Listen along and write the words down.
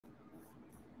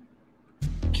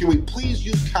Can we please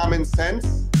use common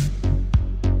sense?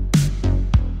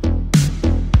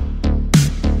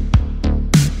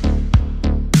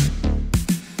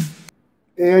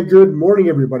 And good morning,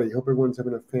 everybody. Hope everyone's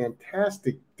having a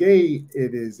fantastic day.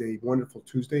 It is a wonderful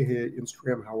Tuesday. Hey,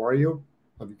 Instagram, how are you?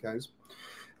 Love you guys.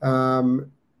 What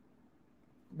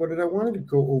I wanted to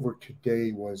go over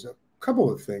today was a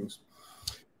couple of things.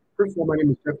 First of all, my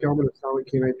name is Jeff Gelman of Solid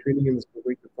Canine Training, and this is the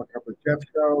Wake the Fuck Up with Jeff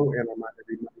show, and I'm on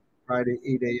every Monday, Friday,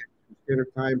 8 a.m.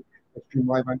 Standard Time. I stream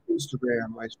live on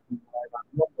Instagram. I stream live on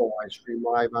Rumble. I stream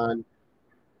live on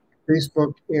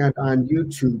Facebook and on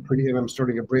YouTube. And I'm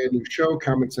starting a brand new show,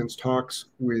 Common Sense Talks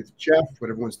with Jeff, what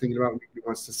everyone's thinking about, what he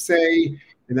wants to say,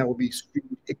 and that will be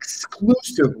streamed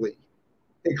exclusively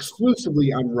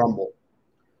on Rumble.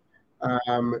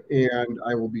 And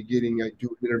I will be do an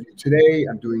interview today.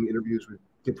 I'm doing interviews with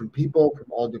different people from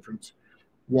all different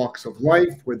walks of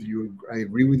life, whether I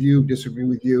agree with you, disagree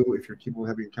with you. If you're capable of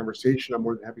having a conversation, I'm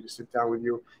more than happy to sit down with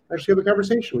you, actually have a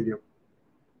conversation with you.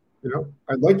 You know,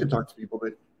 I'd like to talk to people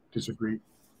that disagree,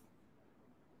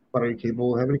 but are you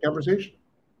capable of having a conversation?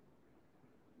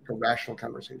 Like a rational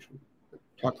conversation.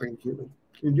 Talk like a human.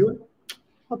 Can you do it?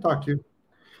 I'll talk to you.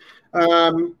 So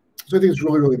I think it's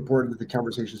really, really important that the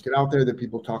conversations get out there, that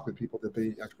people talk with people that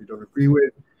they actually don't agree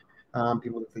with,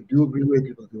 people that they do agree with,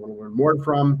 people that they want to learn more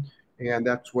from. And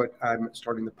that's what I'm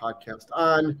starting the podcast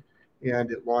on. And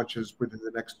it launches within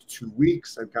the next 2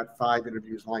 weeks. I've got 5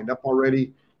 interviews lined up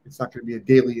already. It's not going to be a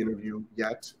daily interview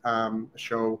yet. A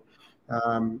show,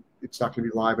 it's not going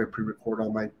to be live. I pre-record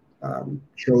all my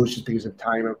shows just because of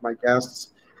time of my guests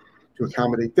to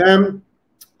accommodate them.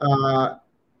 But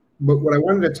what I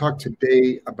wanted to talk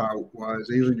today about was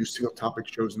I usually do single topic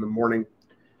shows in the morning.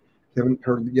 If you haven't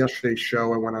heard yesterday's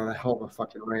show, I went on a hell of a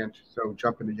fucking rant. So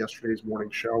jump into yesterday's morning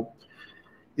show.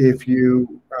 If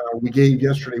you, we're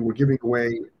giving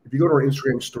away, if you go to our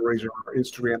Instagram stories or our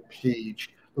Instagram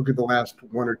page, look at the last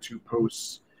 1 or 2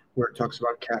 posts where it talks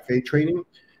about cafe training.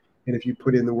 And if you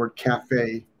put in the word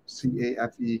cafe,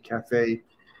 C-A-F-E, cafe,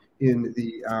 in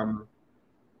the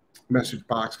message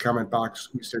box, comment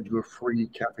box, we send you a free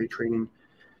cafe training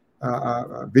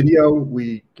video.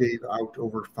 We gave out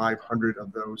over 500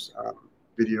 of those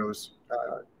videos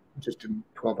just in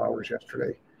 12 hours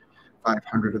yesterday,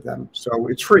 500 of them. So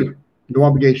it's free, no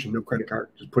obligation, no credit card.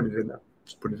 Just put it in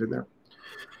there.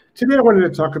 Today, I wanted to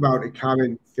talk about a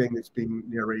common thing that's being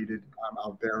narrated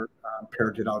out there,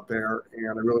 parented out there, and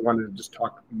I really wanted to just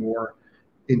talk more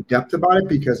in depth about it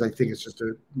because I think it's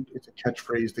a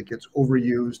catchphrase that gets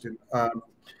overused and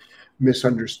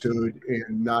misunderstood,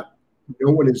 and no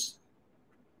one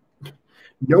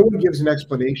gives an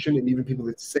explanation, and even people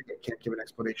that say it can't give an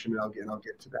explanation, and I'll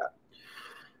get to that.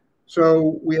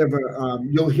 So we have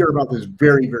you'll hear about this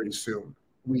very, very soon.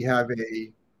 We have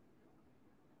a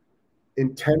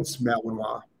intense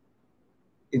Malinois,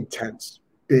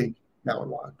 big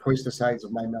Malinois, twice the size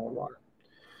of my Malinois.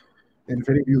 And if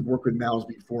any of you have worked with Mals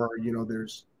before, you know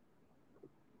there's,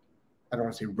 I don't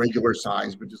want to say regular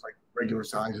size, but just like regular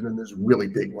size, and then there's really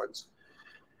big ones.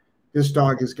 This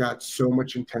dog has got so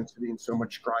much intensity and so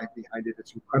much drive behind it.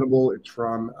 It's incredible. It's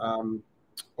from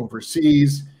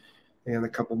overseas, and the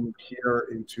couple moved here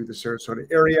into the Sarasota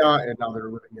area, and now they're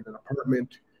living in an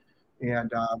apartment. And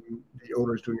the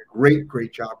owner is doing a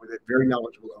great job with it. Very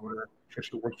knowledgeable owner. She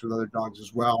actually works with other dogs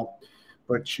as well.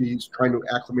 But she's trying to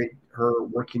acclimate her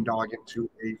working dog into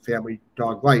a family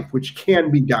dog life, which can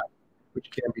be done.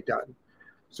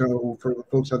 So for the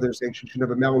folks out there saying she should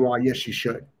have a Malinois, yes, she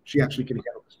should. She actually can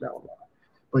handle this Malinois.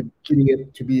 But getting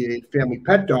it to be a family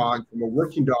pet dog from a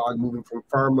working dog, moving from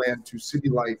farmland to city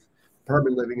life,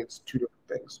 apartment living, it's 2 different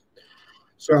things.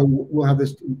 So we'll have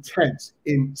this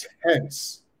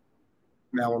intense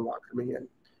Malinois coming in, and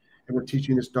we're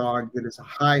teaching this dog that is a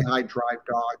high drive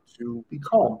dog to be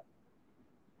calm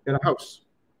in a house.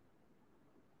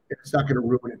 It's not going to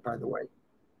ruin it, by the way.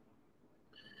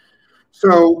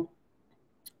 So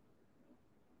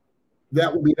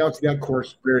that will be announced, that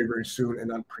course, very, very soon and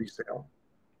on pre-sale.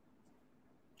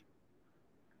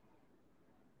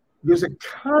 There's a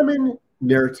common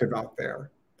narrative out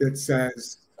there that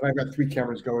says, and I've got 3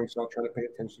 cameras going, so I'll try to pay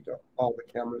attention to all the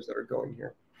cameras that are going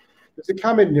here. There's a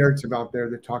common narrative out there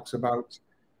that talks about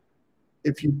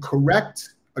if you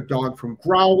correct a dog from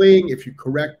growling, if you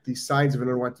correct the signs of an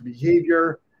unwanted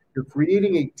behavior, you're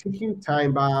creating a ticking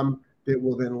time bomb that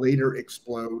will then later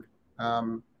explode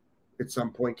at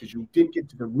some point because you didn't get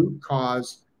to the root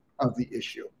cause of the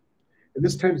issue. And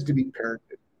this tends to be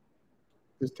parented.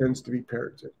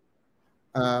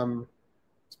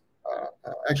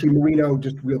 Actually, Marino,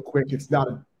 just real quick, it's not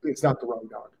the wrong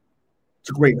dog. It's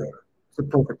a great owner. It's a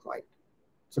perfect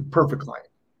client.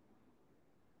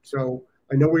 So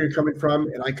I know where you're coming from,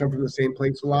 and I come from the same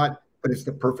place a lot, but it's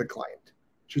the perfect client.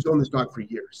 She's owned this dog for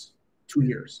years, 2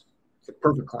 years. It's a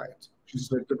perfect client. She's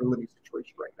in a different living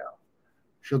situation right now.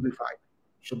 She'll do fine.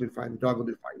 She'll do fine. The dog will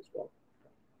do fine as well.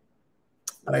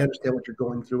 But I understand what you're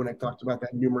going through, and I talked about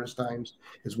that numerous times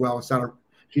as well. It's not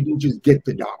she didn't just get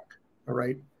the dog, all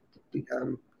right?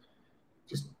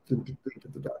 Just didn't get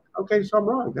the dog. Okay, so I'm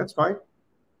wrong. That's fine.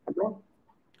 I'm wrong.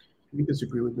 You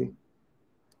disagree with me.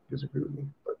 Disagree with me.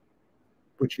 But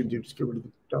what you can do, just get rid of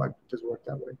the dog. It doesn't work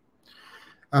that way.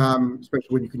 Especially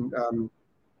when you can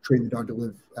train the dog to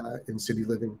live in city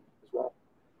living as well.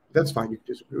 That's fine. You can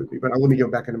disagree with me. But let me go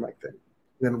back into my thing.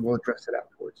 Then we'll address it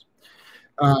afterwards.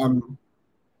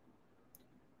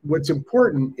 What's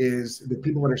important is that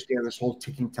people understand this whole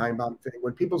ticking time bomb thing.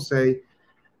 When people say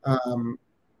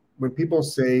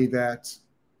that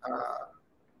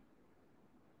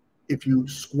if you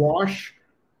squash,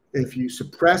 if you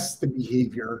suppress the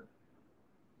behavior,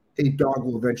 a dog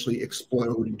will eventually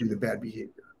explode and do the bad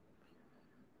behavior.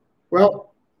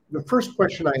 Well, the first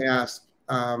question I ask,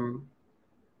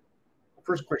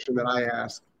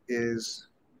 is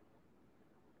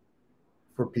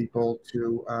for people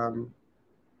to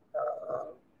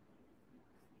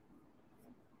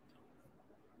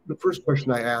the first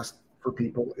question I ask for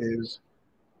people is,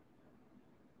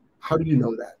 how do you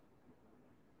know that?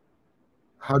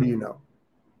 How do you know?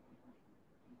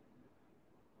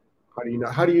 How do you know?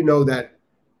 How do you know that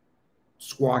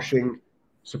squashing,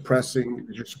 suppressing,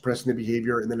 you're suppressing the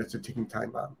behavior, and then it's a ticking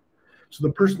time bomb? So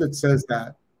the person that says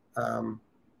that, how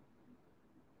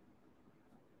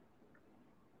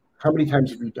many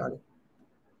times have you done it?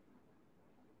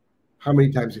 How many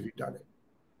times have you done it?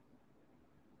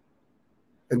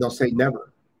 And they'll say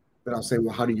never. Then I'll say,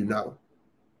 well, how do you know?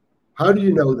 How do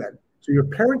you know that? So you're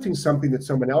parenting something that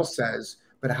someone else says,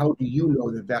 but how do you know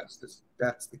that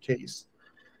that's the case?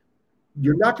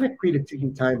 You're not going to create a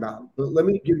ticking time bomb, but let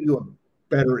me give you a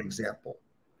better example.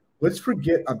 Let's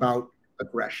forget about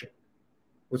aggression.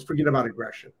 Let's forget about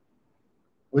aggression.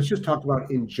 Let's just talk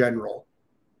about in general.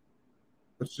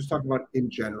 Let's just talk about in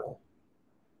general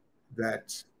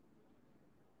that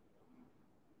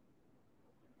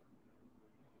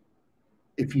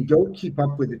if you don't keep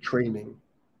up with the training,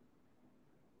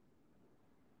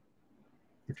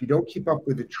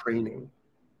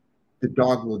 the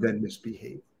dog will then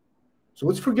misbehave. So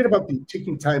let's forget about the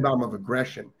ticking time bomb of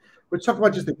aggression. Let's talk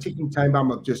about just the ticking time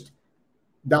bomb of just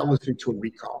not listening to a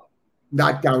recall,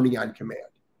 not downing on command.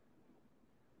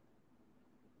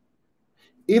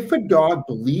 If a dog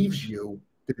believes you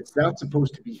that it's not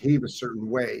supposed to behave a certain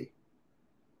way,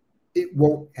 it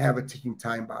won't have a ticking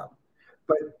time bomb.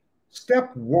 But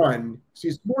step one, see,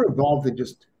 it's more involved than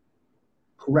just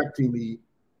correcting the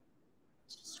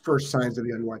first signs of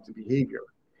the unwanted behavior.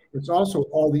 It's also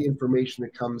all the information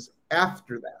that comes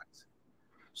after that.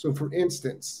 So for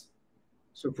instance,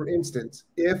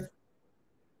 if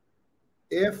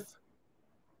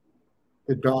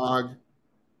the dog,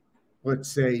 let's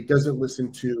say, doesn't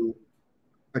listen to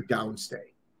a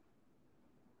downstay,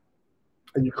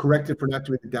 and you correct it for not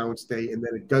doing the downstay, and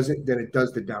then it does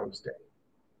the downstay,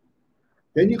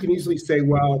 then you can easily say,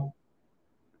 well,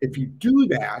 if you do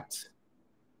that,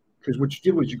 because what you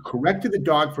did was you corrected the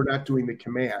dog for not doing the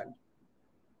command.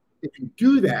 If you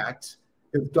do that,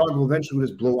 the dog will eventually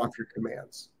just blow off your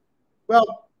commands.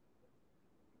 Well,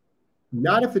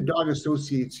 not if the dog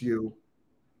associates you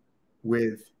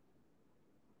with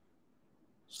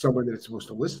someone that it's supposed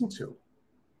to listen to.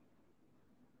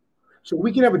 So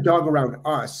we can have a dog around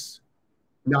us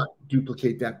not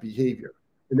duplicate that behavior.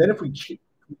 And then if we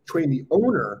train the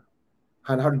owner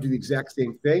on how to do the exact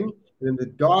same thing, and then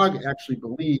the dog actually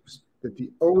believes that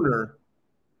the owner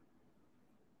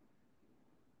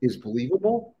is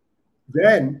believable,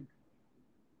 then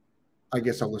I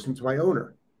guess I'll listen to my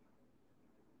owner.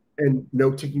 And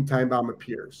no ticking time bomb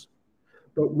appears.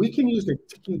 But we can use the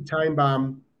ticking time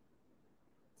bomb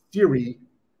theory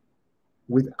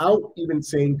without even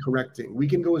saying correcting. We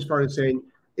can go as far as saying,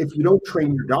 if you don't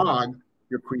train your dog,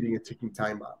 you're creating a ticking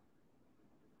time bomb,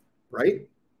 right?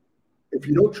 If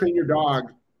you don't train your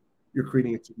dog, you're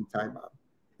creating a ticking time bomb.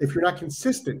 If you're not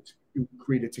consistent, you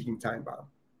create a ticking time bomb.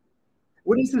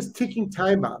 What is this ticking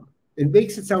time bomb? It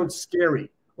makes it sound scary,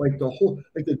 like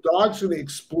the dog's going to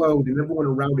explode and everyone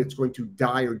around it's going to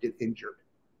die or get injured.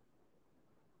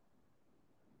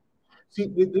 See,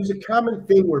 there's a common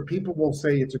thing where people will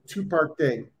say it's a two-part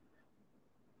thing.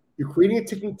 You're creating a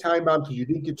ticking time bomb because you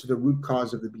didn't get to the root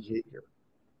cause of the behavior.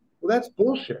 Well, that's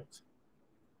bullshit.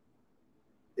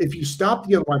 If you stop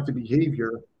the unwanted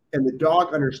behavior and the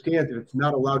dog understands that it's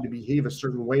not allowed to behave a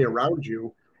certain way around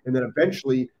you, And then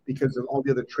eventually, because of all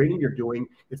the other training you're doing,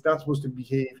 it's not supposed to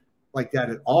behave like that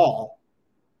at all.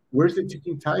 Where's the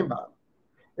ticking time bomb?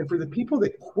 And for the people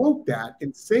that quote that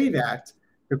and say that,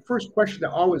 the first question I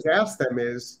always ask them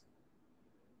is,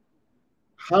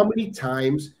 how many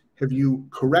times have you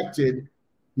corrected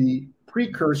the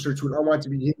precursor to an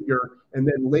unwanted behavior, and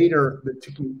then later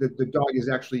the dog is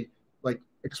actually like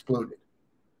exploded?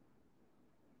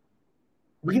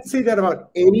 We can say that about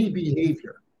any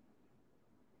behavior.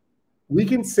 We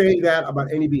can say that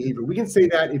about any behavior. We can say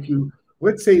that if you,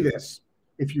 let's say this,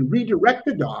 if you redirect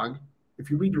the dog,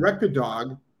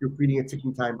 you're creating a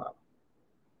ticking time bomb.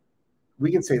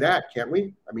 We can say that, can't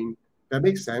we? I mean, that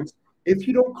makes sense. If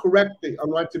you don't correct the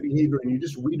unwanted behavior and you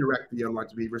just redirect the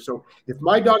unwanted behavior. So if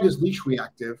my dog is leash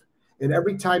reactive and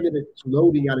every time that it's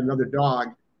loading on another dog,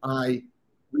 I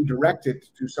redirect it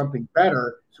to something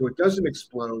better so it doesn't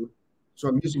explode. So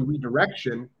I'm using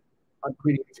redirection, I'm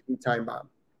creating a ticking time bomb.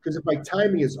 Because if my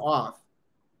timing is off,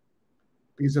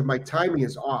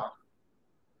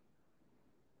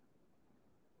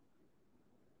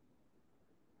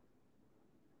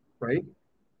 right?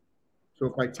 So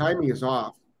if my timing is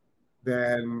off,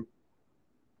 then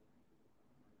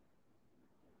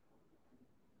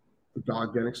the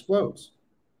dog then explodes.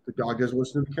 The dog doesn't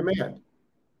listen to the command.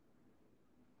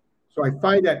 So I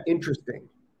find that interesting.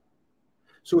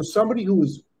 So as somebody who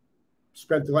has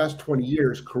spent the last 20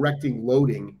 years correcting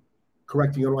loading,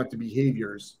 correcting unwanted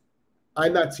behaviors,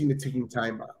 I'm not seeing the ticking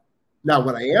time bomb. Now,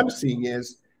 what I am seeing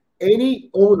is any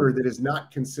owner that is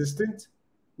not consistent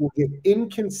will get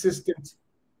inconsistent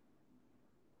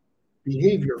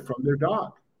behavior from their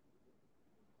dog.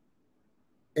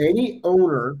 Any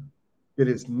owner that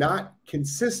is not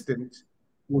consistent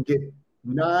will get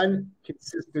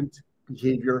non-consistent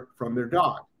behavior from their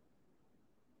dog.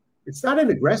 It's not an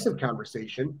aggressive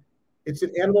conversation. It's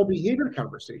an animal behavior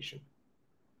conversation.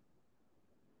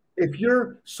 If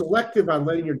you're selective on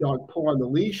letting your dog pull on the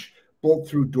leash, bolt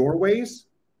through doorways,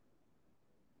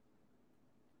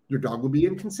 your dog will be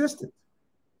inconsistent.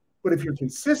 But if you're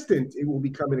consistent, it will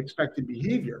become an expected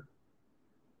behavior.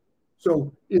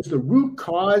 So is the root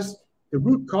cause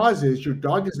is your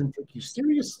dog doesn't take you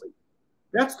seriously.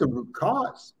 That's the root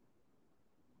cause.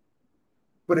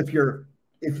 But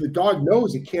if the dog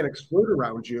knows it can't explode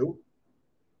around you,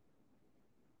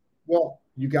 well,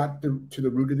 you got to the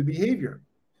root of the behavior.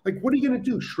 Like, what are you going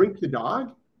to do? Shrink the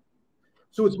dog?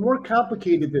 So it's more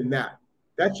complicated than that.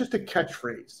 That's just a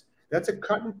catchphrase. That's a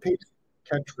cut and paste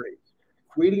catchphrase,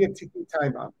 creating a ticking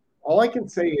time bomb. All I can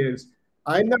say is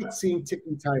I'm not seeing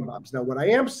ticking time bombs. Now, what I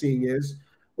am seeing is,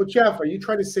 well, Jeff, are you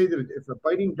trying to say that if a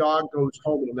biting dog goes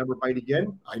home, it'll never bite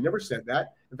again? I never said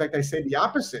that. In fact, I say the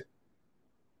opposite.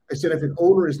 I said if an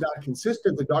owner is not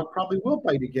consistent, the dog probably will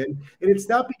bite again. And it's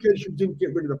not because you didn't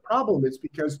get rid of the problem. It's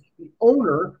because the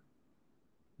owner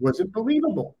wasn't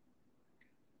believable.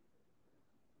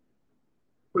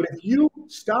 But if you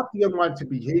stop the unwanted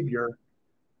behavior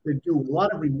and do a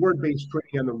lot of reward-based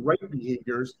training on the right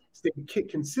behaviors, stay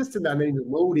consistent on any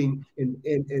loading and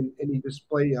any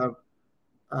display of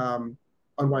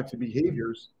unwanted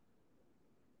behaviors,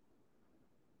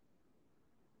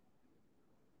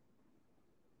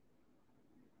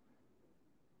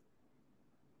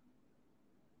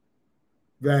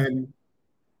 then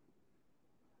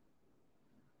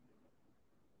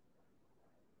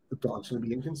the dog's going to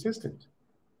be inconsistent.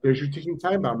 There's your ticking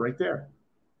time bomb right there.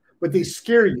 But they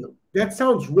scare you. That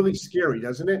sounds really scary,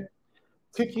 doesn't it?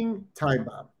 Ticking time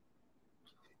bomb.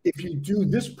 If you do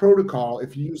this protocol,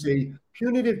 if you use a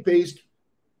punitive-based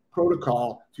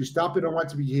protocol to stop an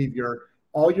unwanted behavior,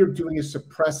 all you're doing is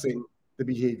suppressing the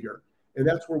behavior. And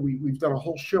that's where we've done a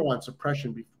whole show on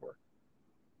suppression before.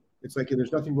 It's like, and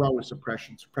there's nothing wrong with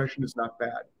suppression. Suppression is not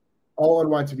bad. All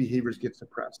unwanted behaviors get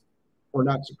suppressed or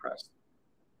not suppressed.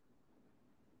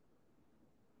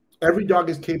 Every dog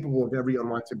is capable of every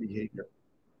unwanted behavior.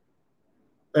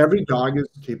 Every dog is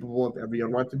capable of every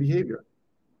unwanted behavior.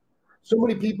 So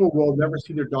many people will never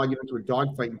see their dog get into a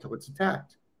dog fight until it's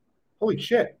attacked. Holy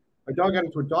shit, my dog got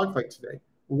into a dog fight today.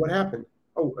 Well, what happened?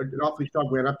 Oh, an off-leash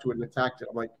dog ran up to it and attacked it.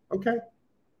 I'm like, okay.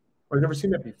 I've never seen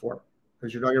that before.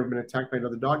 Has your dog ever been attacked by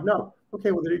another dog? No.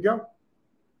 Okay, well, there you go.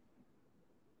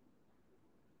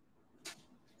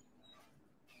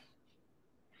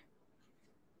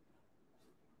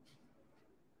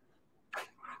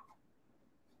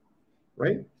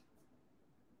 Right?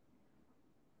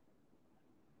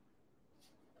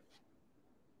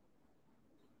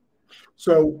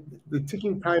 So the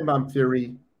ticking time bomb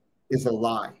theory is a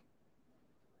lie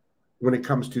when it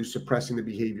comes to suppressing the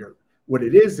behavior. What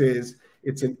it is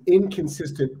it's an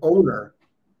inconsistent owner.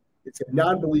 It's a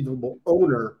non-believable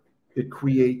owner that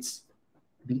creates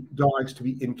dogs to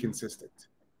be inconsistent.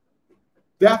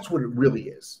 That's what it really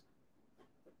is.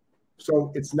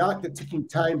 So it's not the ticking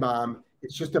time bomb.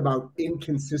 It's just about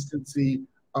inconsistency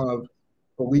of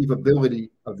believability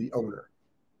of the owner.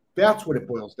 That's what it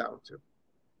boils down to.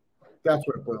 That's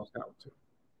what it boils down to.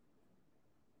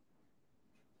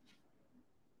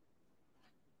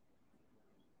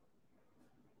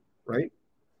 Right?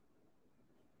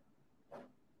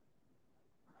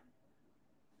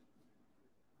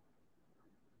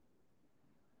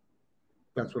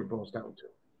 That's what it boils down to.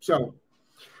 So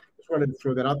just wanted to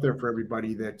throw that out there for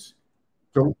everybody that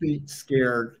don't be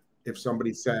scared if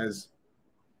somebody says,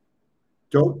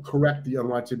 don't correct the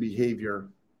unwanted behavior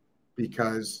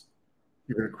because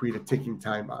you're going to create a ticking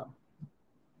time bomb.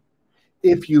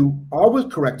 If you always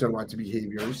correct unwanted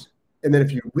behaviors, and then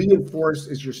if you reinforce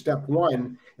as your step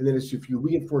one, and then if you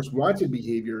reinforce wanted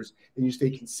behaviors and you stay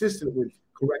consistent with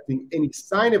correcting any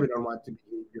sign of an unwanted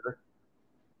behavior,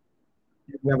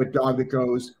 you can have a dog that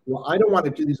goes, well, I don't want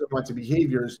to do these unwanted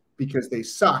behaviors because they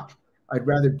suck. I'd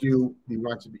rather do the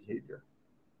wanted behavior.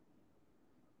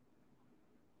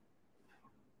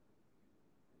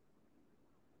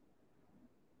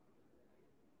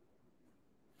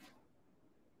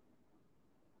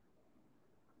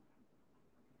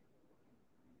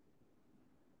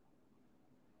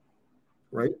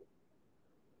 Right?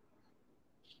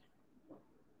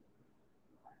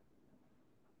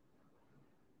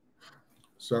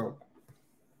 So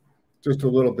just a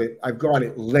little bit, I've gone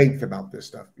at length about this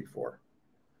stuff before,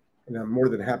 and I'm more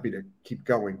than happy to keep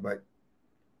going, but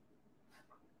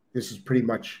this is pretty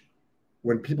much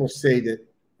when people say that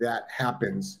that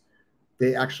happens,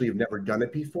 they actually have never done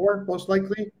it before, most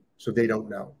likely, so they don't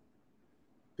know.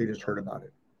 They just heard about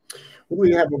it. What do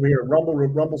we have over here?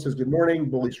 Rumble says, good morning.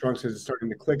 Bully Strong says it's starting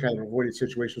to click. I have avoided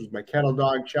situations with my cattle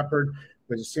dog, Shepherd,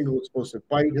 who has a single explosive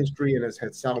bite history and has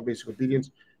had solid basic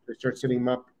obedience. They start setting him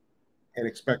up and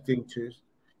expecting to,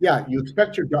 yeah, you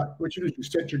expect your dog, what you do is you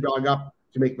set your dog up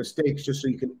to make mistakes just so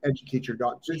you can educate your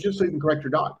dog, just so you can correct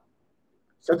your dog.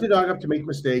 Set the dog up to make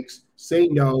mistakes, say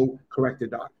no, correct the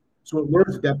dog. So it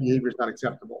learns that behavior is not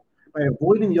acceptable. By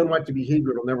avoiding the unwanted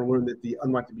behavior, it'll never learn that the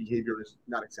unwanted behavior is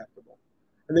not acceptable.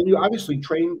 And then you obviously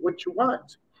train what you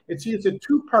want. And see, it's a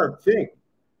two-part thing.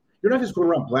 You're not just going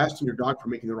around blasting your dog for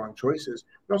making the wrong choices.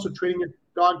 You're also training your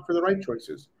dog for the right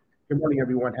choices. Good morning,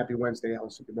 everyone. Happy Wednesday,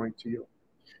 Allison. Good morning to you.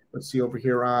 Let's see over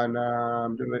here on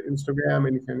Instagram,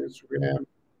 anything on Instagram.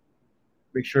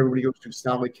 Make sure everybody goes to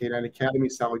Solid K9 Academy,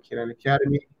 Solid K9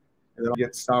 Academy, and then I'll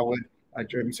get Solid.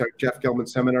 Jeff Gelman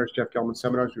Seminars. Jeff Gelman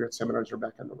Seminars. We got seminars are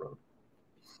back on the road.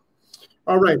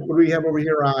 All right, what do we have over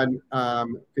here on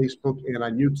Facebook and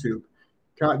on YouTube?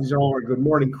 These are all our good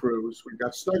morning crews. We've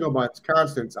got Snugglebutts,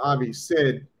 Constance, Avi,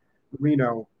 Sid,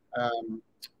 Marino,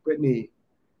 Brittany,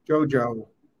 Jojo.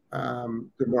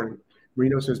 Good morning.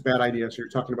 Marino says bad idea. So you're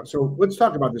talking about. So let's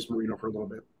talk about this, Marino, for a little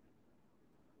bit.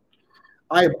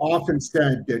 I have often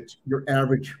said that your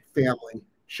average family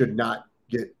should not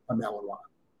get a Malinois.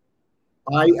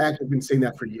 I have been saying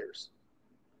that for years.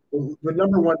 But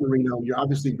number one, Marino, you're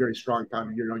obviously very strong,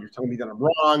 Tommy. You're telling me that I'm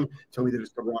wrong, tell me that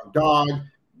it's the wrong dog,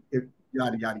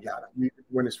 yada, yada, yada. You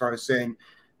went as far as saying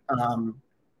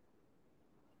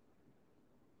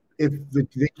if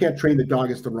they can't train the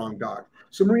dog, it's the wrong dog.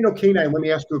 So Marino K9, let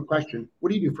me ask you a question.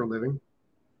 What do you do for a living?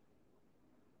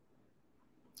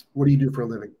 What do you do for a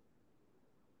living?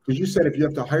 Because you said if you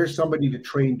have to hire somebody to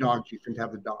train dogs, you shouldn't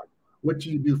have the dog. What do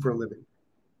you do for a living?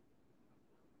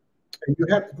 And you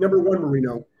have, number one,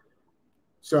 Marino,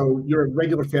 so you're a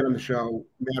regular fan on the show,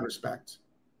 mad respect.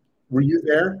 Were you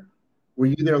there? Were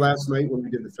you there last night when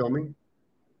we did the filming?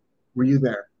 Were you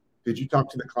there? Did you talk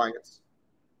to the clients?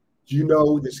 Do you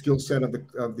know the skill set of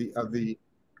the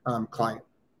client?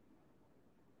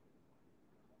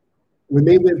 When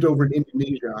they lived over in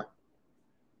Indonesia,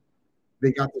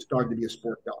 they got this dog to be a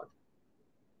sport dog.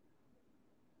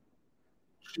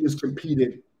 She has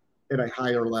competed at a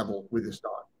higher level with this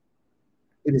dog.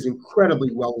 It is incredibly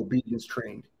well obedience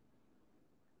trained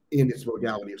in its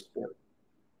modality of sport.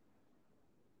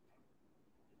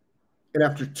 And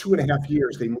after 2.5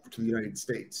 years, they moved to the United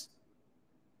States.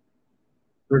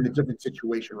 They're in a different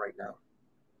situation right now.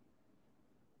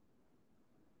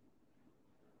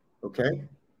 Okay?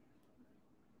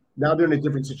 Now they're in a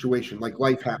different situation. Like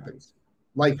life happens.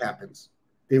 Life happens.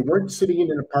 They weren't sitting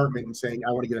in an apartment and saying,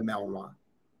 I want to get a Malinois.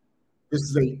 This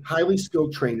is a highly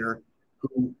skilled trainer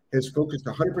who has focused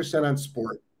 100% on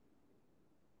sport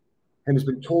and has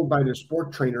been told by their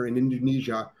sport trainer in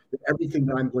Indonesia that everything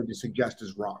that I'm going to suggest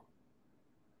is wrong.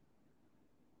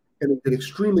 And they did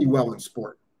extremely well in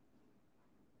sport.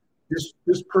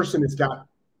 This person has got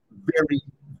very,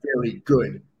 very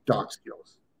good dog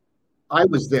skills. I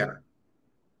was there.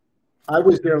 I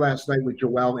was there last night with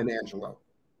Joelle and Angelo.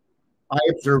 I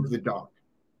observed the dog.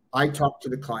 I talked to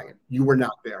the client. You were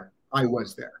not there. I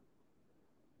was there.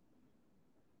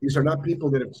 These are not people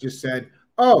that have just said,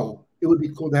 oh, it would be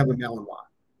cool to have a Malinois.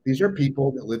 These are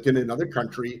people that lived in another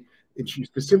country, and she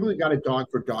specifically got a dog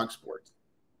for dog sports.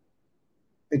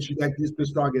 And she like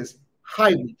this dog is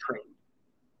highly trained.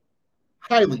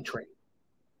 Highly trained.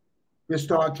 This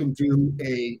dog can do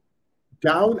a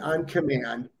down on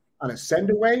command on a send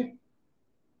away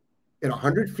at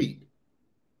 100 feet.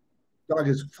 Dog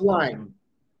is flying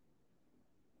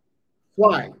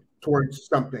towards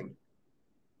something.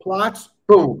 Plots,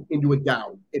 boom, into a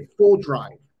down at full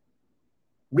drive.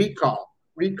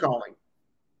 Recalling.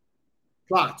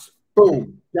 Plots,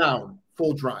 boom, down,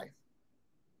 full drive.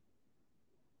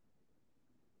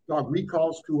 Dog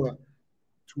recalls to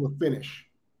a finish.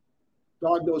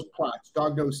 Dog knows plots.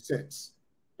 Dog knows sits.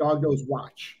 Dog knows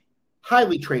watch.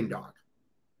 Highly trained dog.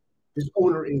 His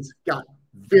owner is got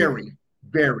very,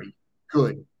 very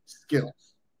good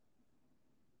skills.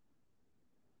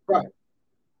 But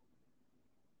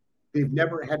they've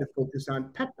never had to focus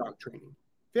on pet dog training,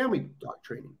 family dog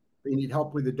training. They need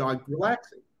help with the dog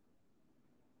relaxing.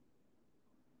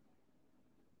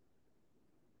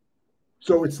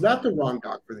 So it's not the wrong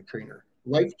dog for the trainer.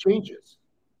 Life changes.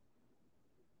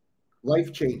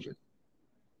 Life changes.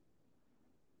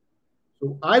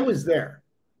 So I was there,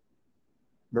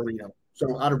 Marino.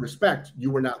 So out of respect, you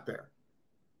were not there.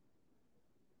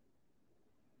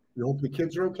 You hope the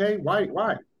kids are okay? Why?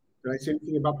 Did I say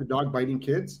anything about the dog biting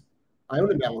kids? I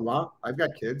own a Malinois. I've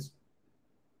got kids.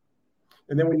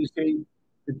 And then when you say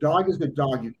the dog is the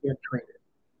dog, you can't train it.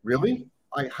 Really?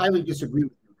 I highly disagree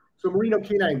with you. So Merino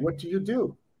Canine, what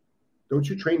do? Don't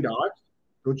you train dogs?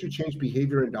 Don't you change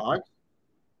behavior in dogs?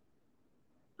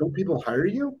 Don't people hire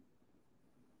you?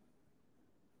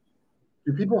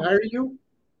 Do people hire you?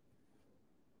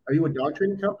 Are you a dog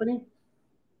training company?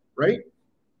 Right?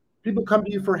 People come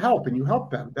to you for help and you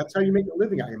help them. That's how you make a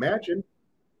living, I imagine.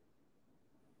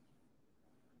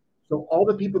 So all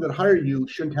the people that hire you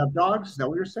shouldn't have dogs? Is that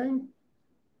what you're saying?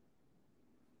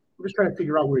 I'm just trying to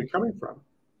figure out where you're coming from.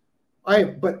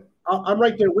 But I'm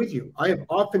right there with you. I have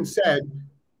often said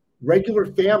regular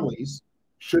families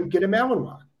shouldn't get a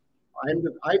Malinois.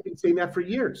 I've been saying that for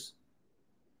years.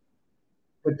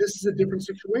 But this is a different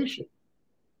situation.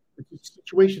 It's a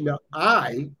situation that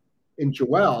I and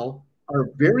Joelle are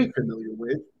very familiar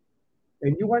with,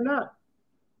 and you are not.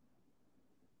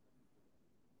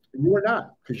 And you are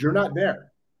not, because you're not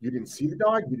there. You didn't see the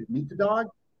dog. You didn't meet the dog.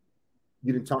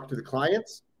 You didn't talk to the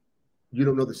clients. You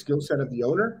don't know the skill set of the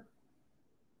owner.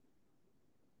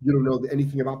 You don't know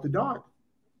anything about the dog.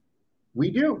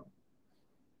 We do.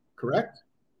 Correct?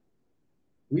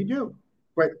 We do.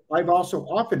 But I've also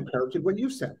often parroted what you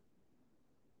said.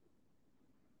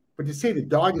 But to say the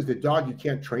dog is the dog, you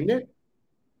can't train it?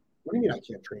 What do you mean I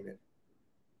can't train it?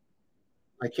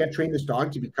 I can't train this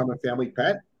dog to become a family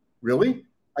pet? Really?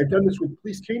 I've done this with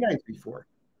police canines before.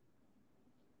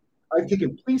 I've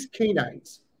taken police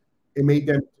canines and made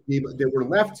them, they were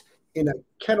left in a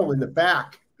kennel in the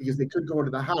back because they couldn't go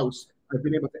into the house. I've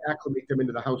been able to acclimate them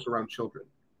into the house around children.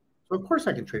 So of course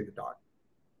I can train the dog.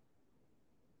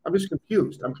 I'm just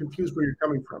confused. I'm confused where you're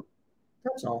coming from.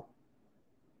 That's all.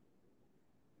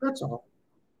 That's all.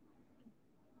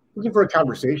 Looking for a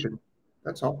conversation.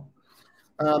 That's all.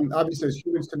 Obviously, as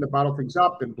humans tend to bottle things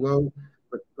up and blow,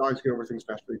 but dogs get over things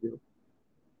faster than they do.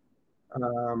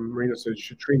 Marina says you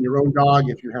should train your own dog.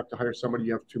 If you have to hire somebody,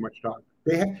 you have too much dog.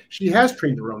 She has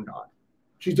trained her own dog.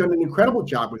 She's done an incredible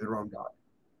job with her own dog.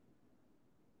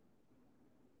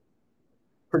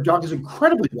 Her dog is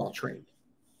incredibly well trained,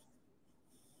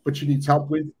 but she needs help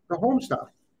with the home stuff.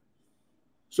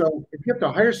 So if you have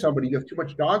to hire somebody, you have too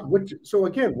much dog. So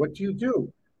again, what do you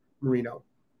do, Marino?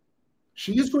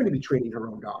 She is going to be training her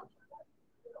own dog.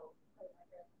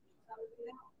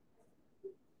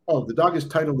 Oh, the dog is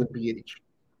titled in BH.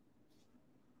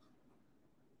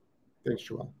 Thanks,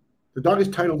 Joelle. The dog is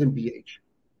titled in BH.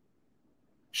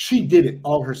 She did it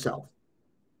all herself.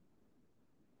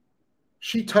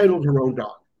 She titled her own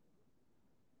dog.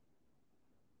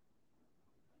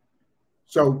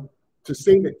 So to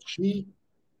say that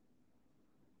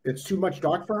it's too much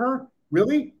dog for her,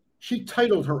 really? She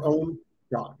titled her own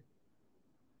dog.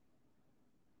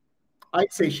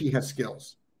 I'd say she has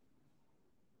skills,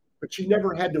 but she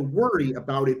never had to worry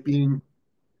about it being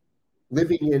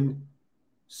living in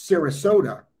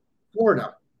Sarasota,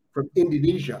 Florida, from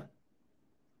Indonesia,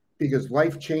 because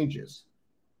life changes.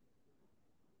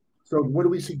 So what do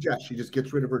we suggest? She just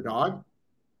gets rid of her dog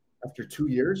after 2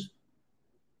 years?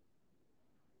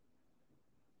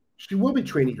 She will be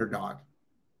training her dog.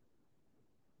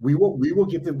 We will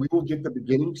get the beginning we will get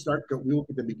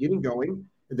the beginning going,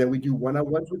 and then we do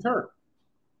one-on-ones with her,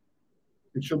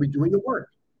 and she'll be doing the work.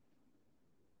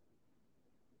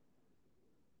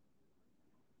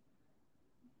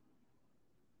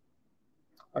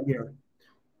 Here.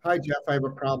 Hi, Jeff. I have a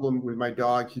problem with my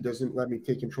dog. He doesn't let me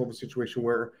take control of a situation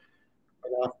where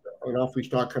an off-leash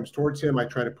dog comes towards him. I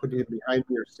try to put him behind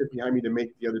me or sit behind me to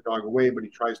make the other dog away, but he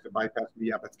tries to bypass me.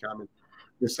 Yeah, that's common.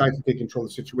 He decides to take control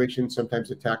of the situation,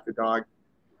 sometimes attack the dog.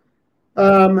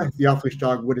 The off-leash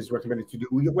dog, what is recommended to do?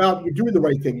 Well, you're doing the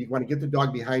right thing. You want to get the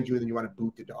dog behind you, and then you want to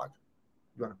boot the dog.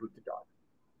 You want to boot the dog.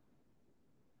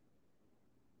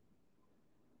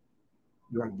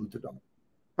 You want to boot the dog.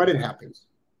 But it happens.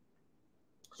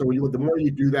 So the more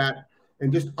you do that,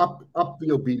 and just up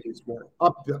the obedience more,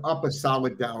 up a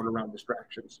solid down around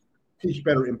distractions. Teach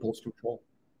better impulse control.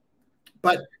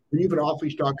 But when you have an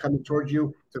off-leash dog coming towards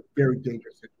you, it's a very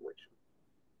dangerous situation.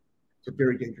 It's a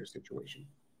very dangerous situation.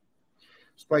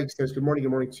 Spike says, good morning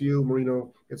to you,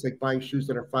 Marino. It's like buying shoes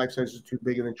that are 5 sizes too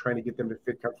big and then trying to get them to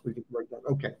fit comfortably.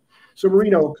 Okay. So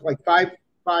Marino, like five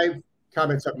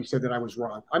comments up, you said that I was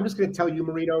wrong. I'm just going to tell you,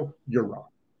 Marino, you're wrong.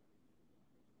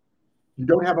 You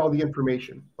don't have all the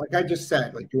information. Like I just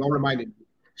said, like Joelle reminded me,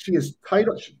 she is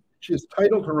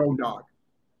titled her own dog.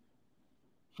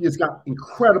 She has got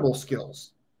incredible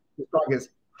skills. This dog is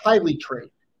highly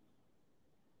trained.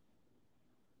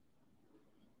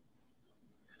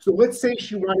 So let's say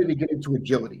she wanted to get into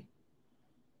agility.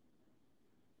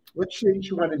 Let's say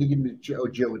she wanted to get into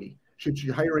agility. Should she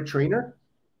hire a trainer?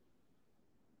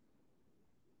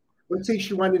 Let's say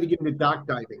she wanted to get into dock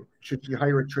diving. Should she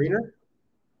hire a trainer?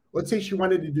 Let's say she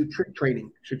wanted to do trick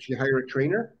training. Should she hire a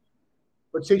trainer?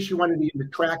 Let's say she wanted to get into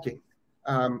tracking.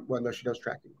 Well, no, she does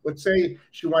tracking. Let's say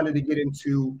she wanted to get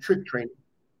into trick training.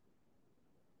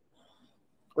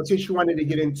 Let's say she wanted to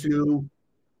get into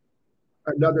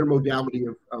another modality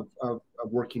of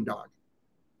working dog.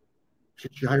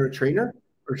 Should she hire a trainer,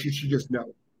 or should she just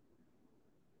know?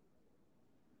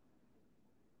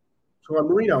 So on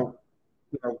Marino,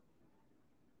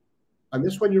 on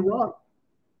this one, you're wrong.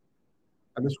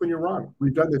 On this one, you're wrong.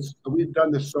 We've done this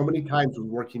so many times with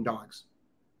working dogs.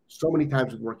 So many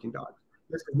times with working dogs.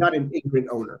 This is not an ignorant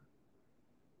owner.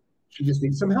 She just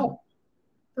needs some help.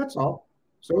 That's all.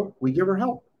 So we give her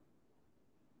help.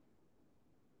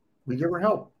 We give her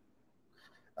help.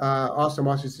 Awesome.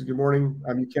 Austin says, good morning.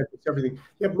 You can't fix everything.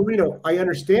 Yeah, Marino, I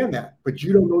understand that, but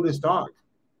you don't know this dog.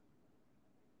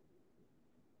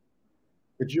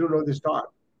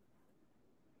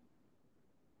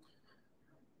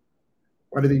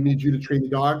 Why do they need you to train the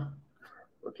dog?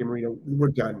 Okay, Marino, we're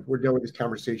done. We're done with this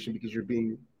conversation because you're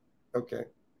being okay.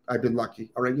 I've been lucky.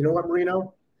 All right, you know what,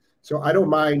 Marino? So I don't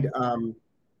mind.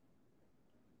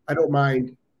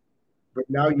 But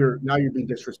now you're being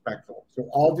disrespectful. So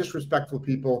all disrespectful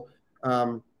people,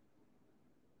 have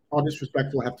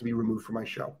to be removed from my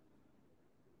show.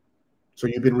 So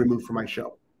you've been removed from my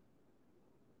show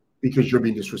because you're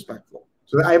being disrespectful.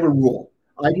 So I have a rule.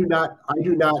 I do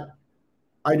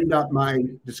not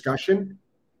mind discussion,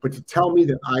 but to tell me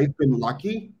that I've been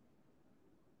lucky,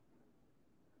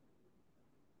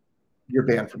 you're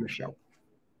banned from the show.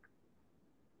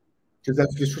 Because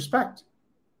that's disrespect.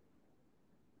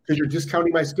 Because you're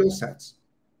discounting my skill sets.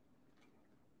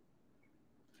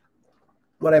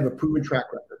 But I have a proven track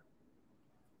record.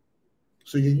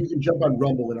 So you can jump on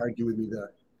Rumble and argue with me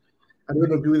there. I'm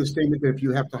going to agree with the statement that if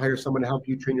you have to hire someone to help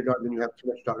you train your dog, then you have too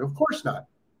much dog. Of course not.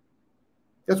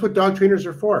 That's what dog trainers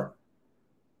are for.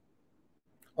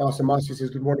 Awesome. Mossy says,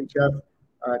 good morning, Jeff.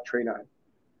 Train on.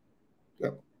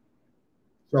 Yep.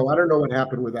 So I don't know what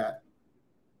happened with that.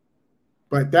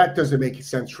 But that doesn't make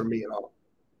sense for me at all.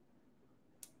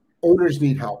 Owners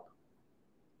need help.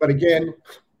 But again,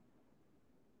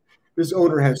 this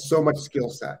owner has so much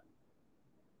skill set.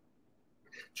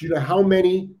 Do you know how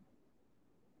many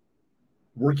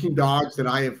working dogs that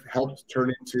I have helped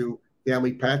turn into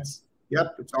family pets?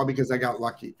 Yep, it's all because I got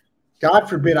lucky. God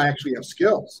forbid I actually have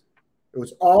skills. It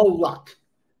was all luck.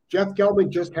 Jeff Gelman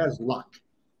just has luck.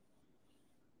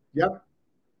 Yep.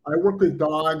 I work with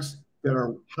dogs that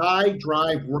are high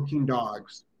drive working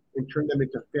dogs and turn them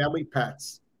into family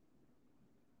pets.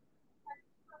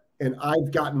 And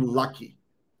I've gotten lucky.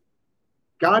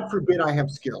 God forbid I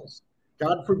have skills.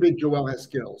 God forbid Joelle has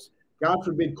skills. God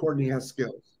forbid Courtney has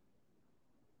skills.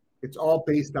 It's all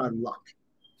based on luck.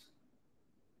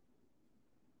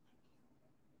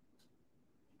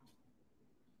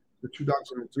 The 2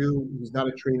 dogs in the zoo. He's not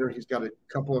a trainer. He's got a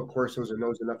couple of courses and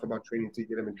knows enough about training to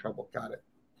get him in trouble. Got it.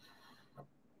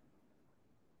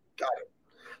 Got it.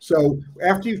 So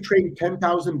after you've trained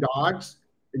 10,000 dogs,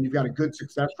 and you've got a good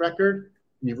success record,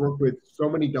 and you've worked with so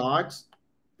many dogs,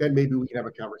 then maybe we can have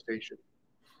a conversation.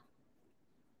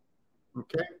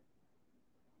 Okay?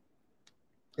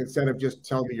 Instead of just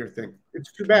tell me your thing.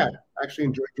 It's too bad. I actually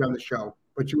enjoyed you on the show,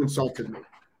 but you insulted me.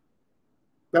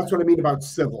 That's what I mean about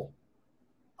civil.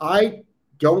 I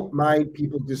don't mind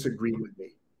people disagreeing with me.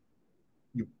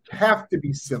 You have to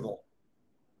be civil.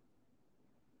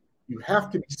 You have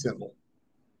to be civil.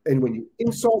 And when you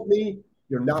insult me,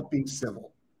 you're not being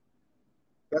civil.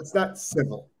 That's not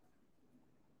civil.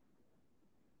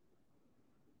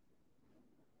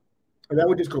 And that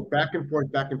would just go back and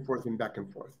forth, back and forth, and back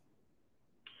and forth.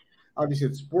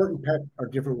 Obviously, sport and pet are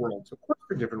different worlds. Of course,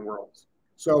 they're different worlds.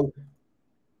 So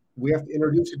we have to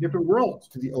introduce a different world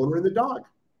to the owner and the dog.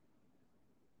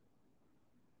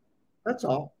 That's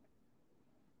all.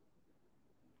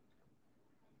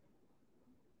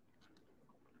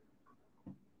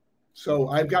 So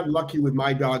I've gotten lucky with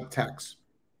my dog, Tex.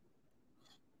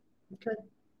 Okay.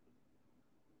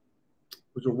 It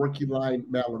was a working line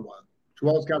Malinois.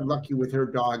 Joelle's got lucky with her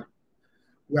dog,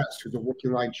 Wes, who's a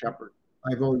working line shepherd.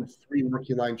 I've owned 3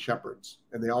 working line shepherds,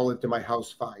 and they all lived in my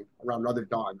house fine around other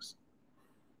dogs.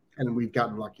 And we've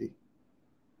gotten lucky.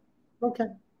 Okay.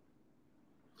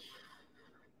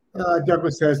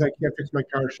 Douglas says, I can't fix my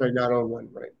car. Should I not own one?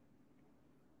 Right.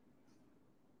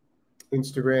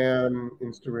 Instagram.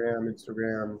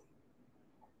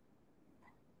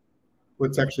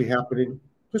 What's actually happening?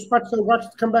 Just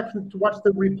come back to watch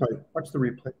the replay. Watch the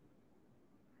replay.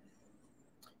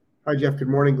 Hi, Jeff. Good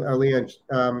morning, Leanne.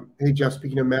 Hey, Jeff.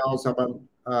 Speaking of males, I'm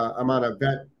on a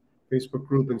vet Facebook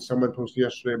group, and someone posted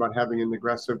yesterday about having an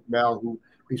aggressive male who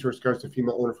resource guards a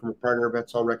female owner from a partner.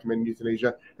 Vets all recommend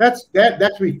euthanasia. That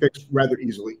can be fixed rather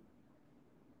easily.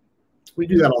 We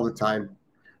do that all the time.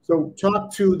 So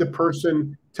talk to the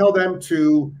person. Tell them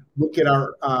to look at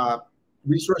our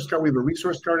resource guard. We have a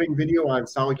resource guarding video on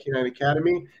Solid Canine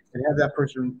Academy, and have that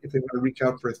person, if they want to reach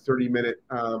out for a 30-minute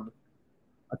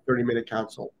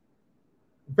consult.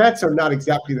 Vets are not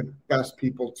exactly the best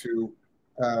people to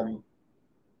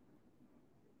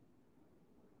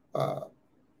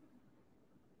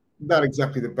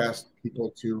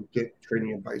get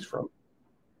training advice from.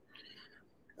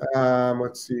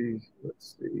 Let's see.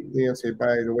 Leanne say,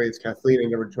 by the way, it's Kathleen. I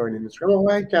never joined in this room. Oh,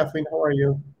 hi, Kathleen. How are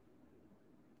you?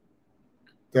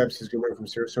 Deb says, good morning from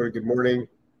Sarasota. Good morning.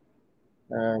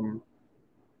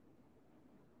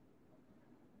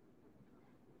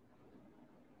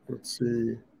 Let's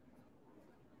see.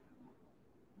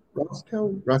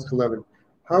 Roscoe 11.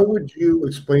 How would you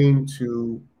explain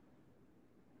to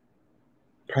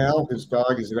Pal his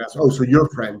dog is an asshole? Oh, so your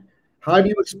friend. How do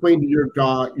you explain to your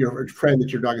friend,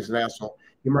 that your dog is an asshole?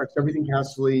 He marks everything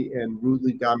constantly and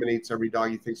rudely dominates every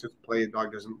dog he thinks it's play. The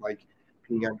dog doesn't like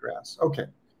peeing on grass. Okay.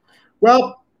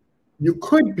 Well, you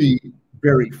could be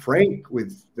very frank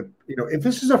with if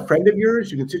this is a friend of yours,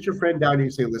 you can sit your friend down and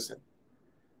you say, listen,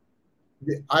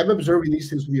 I'm observing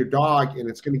these things with your dog, and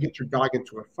it's going to get your dog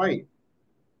into a fight.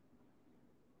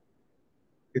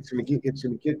 It's going to get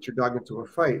your dog into a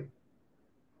fight.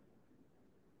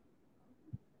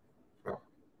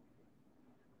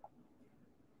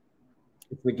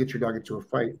 It's going to get your dog into a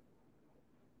fight.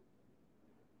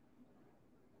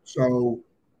 So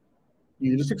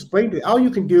you just explain to all you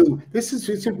can do.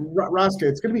 Roscoe,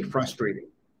 it's going to be frustrating,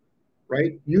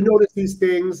 right? You notice these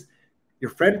things. Your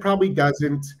friend probably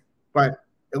doesn't. But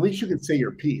at least you can say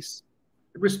your piece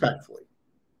respectfully.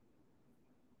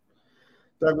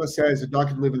 Douglas says a dog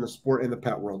can live in the sport and the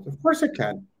pet world. Of course it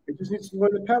can. It just needs to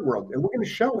live in the pet world. And we're going to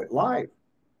show it live.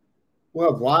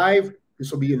 We'll have live.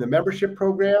 This will be in the membership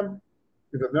program.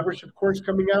 There's a membership course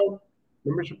coming out.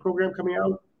 Membership program coming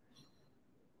out.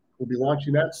 We'll be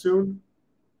launching that soon.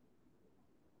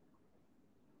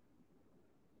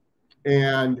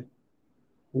 And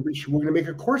we're going to make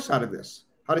a course out of this.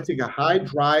 How to take a high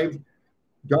drive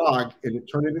dog and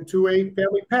turn it into a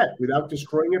family pet without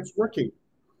destroying its working.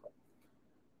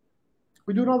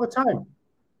 We do it all the time.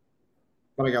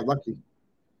 But I got lucky.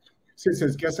 Sid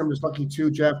says, guess I'm just lucky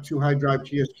too, Jeff. 2 high drive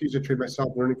GSQs. I trained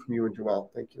myself learning from you and Joelle.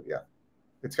 Thank you. Yeah.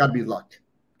 It's got to be luck.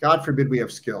 God forbid we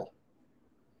have skill.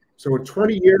 So in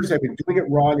 20 years, I've been doing it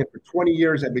wrong. And for 20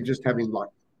 years, I've been just having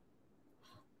luck.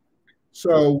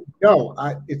 So no,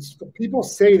 people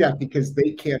say that because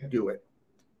they can't do it.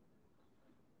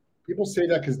 People say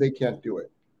that because they can't do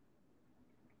it.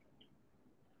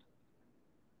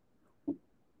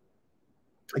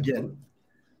 Again,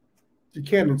 you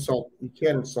can't insult me.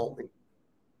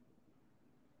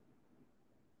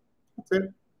 That's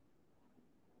it.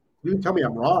 You can tell me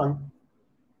I'm wrong,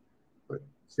 but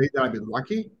say that I've been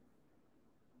lucky.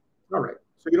 All right.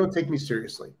 So you don't take me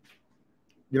seriously.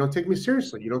 You don't take me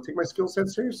seriously. You don't take my skill set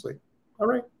seriously. All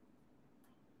right.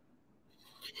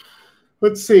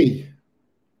 Let's see.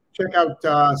 Check out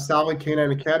Solid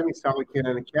Canine Academy, Solid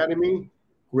Canine Academy.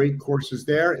 Great courses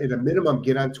there. At a minimum,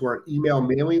 get onto our email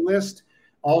mailing list.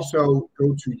 Also,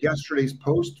 go to yesterday's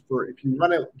post for if you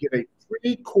want to get a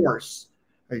free course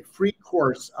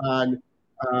on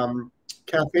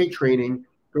cafe training.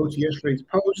 Go to yesterday's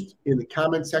post. In the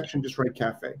comment section, just write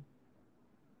cafe.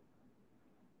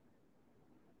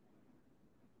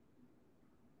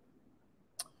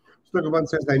 Snugglebun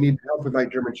says, I need help with my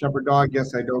German Shepherd dog.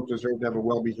 Yes, I don't deserve to have a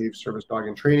well-behaved service dog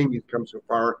in training. He's come so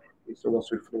far. He's so well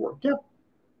suited for the work. Yeah.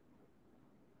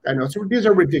 I know. So these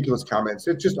are ridiculous comments.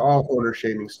 It's just all owner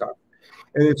shaming stuff.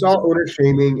 And it's all owner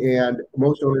shaming, and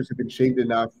most owners have been shamed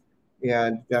enough,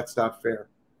 and that's not fair.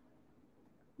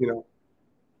 You know,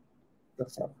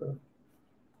 that's not fair.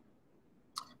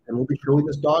 And we'll be showing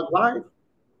this dog live.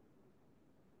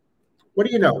 What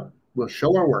do you know? We'll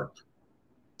show our work.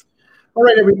 All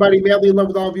right, everybody. Madly in love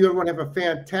with all of you. Everyone have a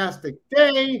fantastic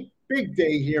day. Big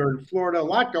day here in Florida. A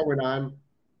lot going on.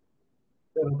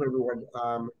 I hope everyone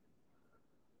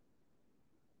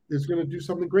is going to do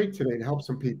something great today to help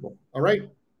some people. All right.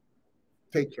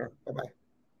 Take care. Bye-bye.